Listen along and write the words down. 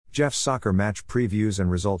Jeff's Soccer Match Previews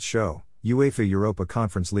and Results Show, UEFA Europa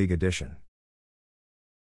Conference League Edition.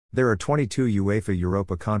 There are 22 UEFA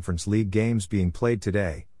Europa Conference League games being played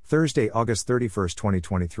today, Thursday, August 31,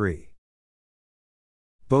 2023.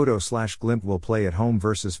 Bodo/Glimt will play at home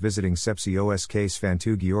versus visiting Sepsi OSK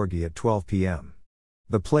Svantu Georgi at 12 p.m.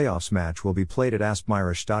 The playoffs match will be played at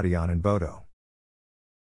Aspmyra Stadion in Bodo.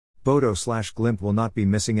 Bodo/Glimt will not be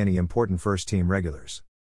missing any important first-team regulars.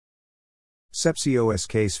 Sepsi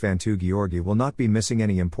OSK Svantu Georgi will not be missing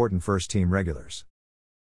any important first-team regulars.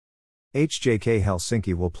 HJK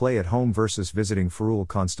Helsinki will play at home versus visiting Ferul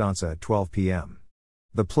Constanza at 12 p.m.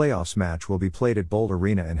 The playoffs match will be played at Bold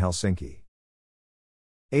Arena in Helsinki.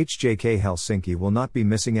 HJK Helsinki will not be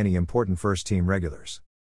missing any important first-team regulars.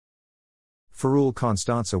 Ferul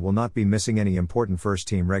Constanza will not be missing any important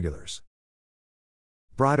first-team regulars.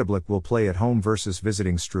 Breidablik will play at home versus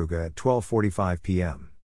visiting Struga at 12:45 p.m.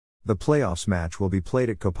 The playoffs match will be played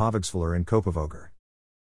at Kopavigsvalur in Kopavoger.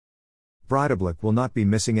 Breidablik will not be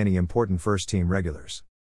missing any important first-team regulars.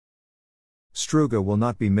 Struga will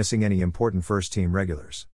not be missing any important first-team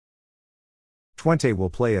regulars. Twente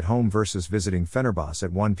will play at home versus visiting Fenerbahce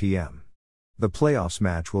at 1 p.m. The playoffs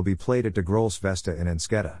match will be played at De Grols Vesta in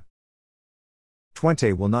Enskede.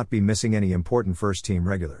 Twente will not be missing any important first-team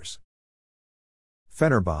regulars.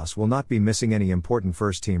 Fenerbahce will not be missing any important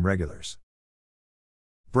first-team regulars.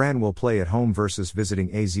 Brann will play at home versus visiting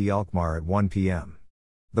AZ Alkmaar at 1 p.m.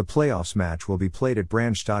 The playoffs match will be played at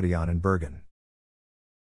Brann Stadion in Bergen.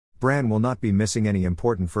 Brann will not be missing any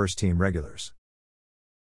important first-team regulars.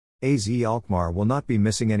 AZ Alkmaar will not be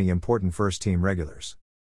missing any important first-team regulars.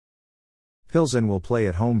 Pilsen will play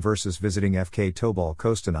at home versus visiting FK Tobol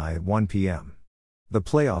Kostanai at 1 p.m. The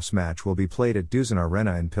playoffs match will be played at Dusan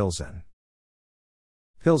Arena in Pilsen.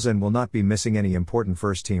 Pilsen will not be missing any important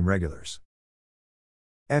first-team regulars.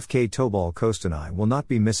 FK Tobol Kostanai will not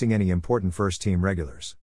be missing any important first-team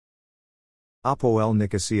regulars. Apoel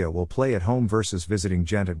Nicosia will play at home versus visiting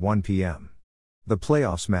Gent at 1 p.m. The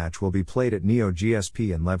playoffs match will be played at Neo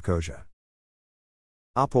GSP in Levkoja.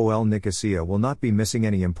 Apoel Nicosia will not be missing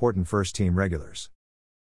any important first-team regulars.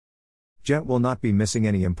 Gent will not be missing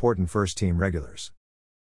any important first-team regulars.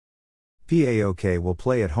 PAOK will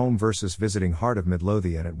play at home versus visiting Heart of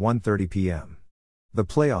Midlothian at 1:30 p.m. The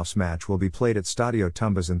playoffs match will be played at Stadio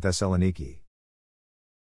Tumbas in Thessaloniki.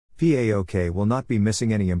 PAOK will not be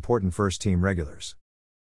missing any important first-team regulars.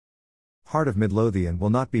 Heart of Midlothian will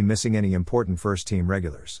not be missing any important first-team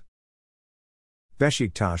regulars.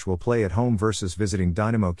 Besiktas will play at home versus visiting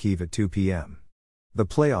Dynamo Kyiv at 2 p.m. The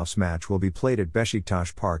playoffs match will be played at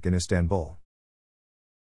Besiktas Park in Istanbul.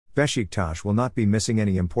 Besiktas will not be missing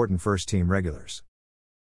any important first-team regulars.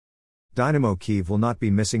 Dynamo Kyiv will not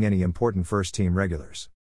be missing any important first-team regulars.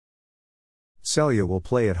 Celje will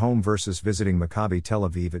play at home versus visiting Maccabi Tel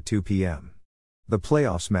Aviv at 2 p.m. The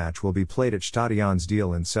playoffs match will be played at Stadions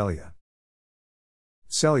Deal in Celje.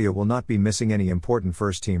 Celje will not be missing any important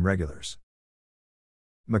first-team regulars.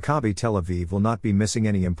 Maccabi Tel Aviv will not be missing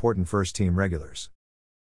any important first-team regulars.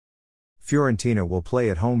 Fiorentina will play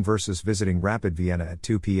at home versus visiting Rapid Vienna at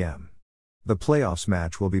 2 p.m. The playoffs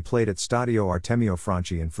match will be played at Stadio Artemio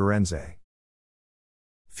Franchi in Firenze.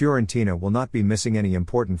 Fiorentina will not be missing any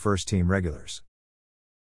important first-team regulars.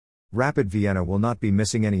 Rapid Vienna will not be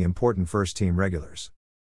missing any important first-team regulars.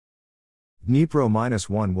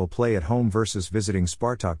 Dnipro-1 will play at home versus visiting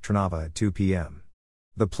Spartak Trnava at 2 p.m.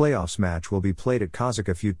 The playoffs match will be played at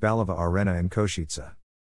Kozaka Futbalova Arena in Košice.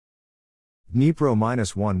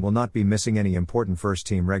 Dnipro-1 will not be missing any important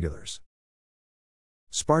first-team regulars.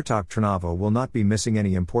 Spartak Trnava will not be missing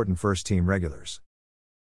any important first-team regulars.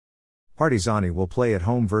 Partizani will play at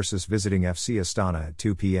home versus visiting FC Astana at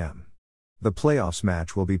 2 p.m. The playoffs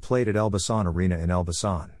match will be played at Elbasan Arena in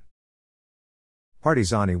Elbasan.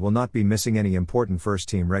 Partizani will not be missing any important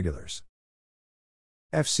first-team regulars.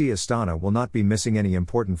 FC Astana will not be missing any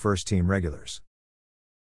important first-team regulars.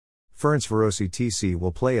 Ferencvarosi TC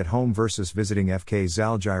will play at home versus visiting FK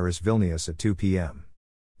Zalgiris Vilnius at 2 p.m.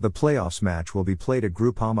 The playoffs match will be played at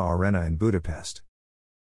Groupama Arena in Budapest.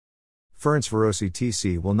 Ferencvarosi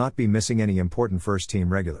TC will not be missing any important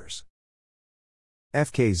first-team regulars.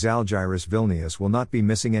 FK Zalgiris Vilnius will not be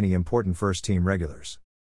missing any important first-team regulars.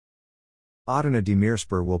 Adana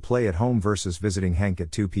Demirspor will play at home versus visiting Henk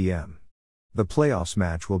at 2 p.m. The playoffs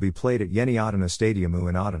match will be played at Yeni Adana Stadiumu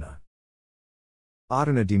in Adana.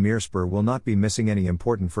 Adana Demirspor will not be missing any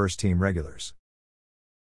important first-team regulars.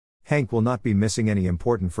 Henk will not be missing any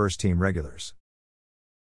important first-team regulars.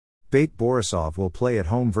 Bate Borisov will play at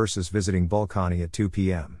home versus visiting Balkani at 2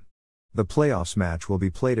 p.m. The playoffs match will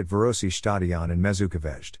be played at Varosi Stadion in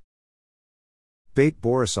Mezukavezd. Bate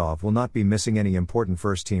Borisov will not be missing any important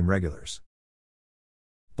first-team regulars.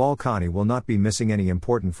 Balkani will not be missing any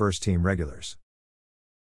important first-team regulars.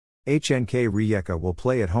 HNK Rijeka will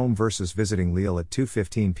play at home versus visiting Lille at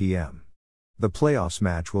 2:15 p.m. The playoffs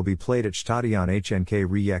match will be played at Stadion HNK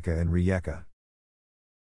Rijeka in Rijeka.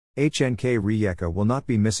 HNK Rijeka will not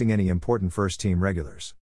be missing any important first-team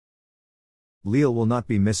regulars. Lille will not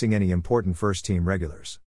be missing any important first-team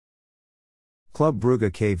regulars. Club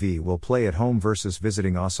Brugge KV will play at home versus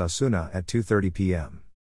visiting Osasuna at 2:30 p.m.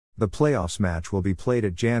 The playoffs match will be played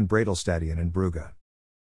at Jan Bredelstadion in Brugge.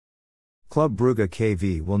 Club Brugge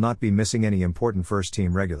KV will not be missing any important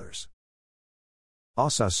first-team regulars.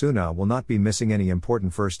 Osasuna will not be missing any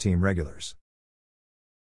important first-team regulars.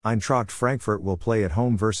 Eintracht Frankfurt will play at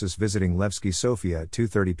home versus visiting Levski Sofia at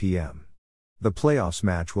 2:30 p.m. The playoffs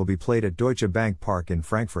match will be played at Deutsche Bank Park in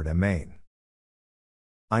Frankfurt am Main.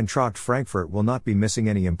 Eintracht Frankfurt will not be missing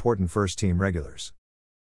any important first-team regulars.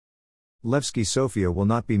 Levski Sofia will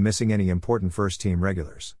not be missing any important first-team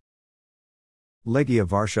regulars. Legia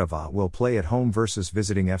Warszawa will play at home versus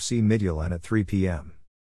visiting FC Midtjylland at 3 p.m.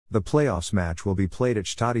 The playoffs match will be played at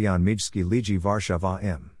Stadion Miejski Legii Warszawa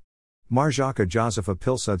im Marszałka Józefa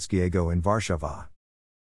Pilsudskiego in Warszawa.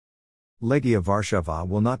 Legia Warszawa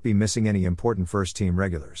will not be missing any important first-team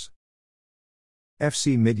regulars.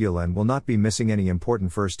 FC Midtjylland will not be missing any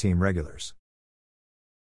important first-team regulars.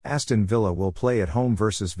 Aston Villa will play at home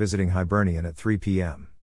versus visiting Hibernian at 3 p.m.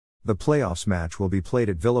 The playoffs match will be played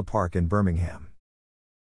at Villa Park in Birmingham.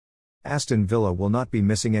 Aston Villa will not be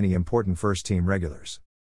missing any important first-team regulars.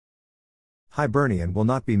 Hibernian will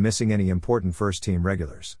not be missing any important first-team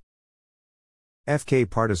regulars. FK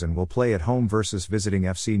Partizan will play at home versus visiting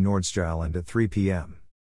FC Nordstjerland at 3 p.m.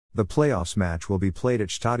 The playoffs match will be played at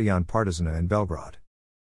Stadion Partizana in Belgrade.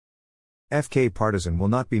 FK Partizan will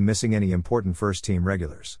not be missing any important first-team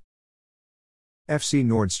regulars. FC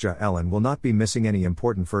Nordstjerland will not be missing any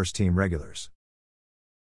important first-team regulars.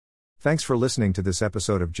 Thanks for listening to this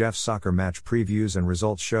episode of Jeff's Soccer Match Previews and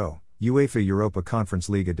Results Show, UEFA Europa Conference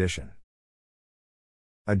League Edition.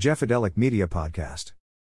 A Jeffadelic Media Podcast.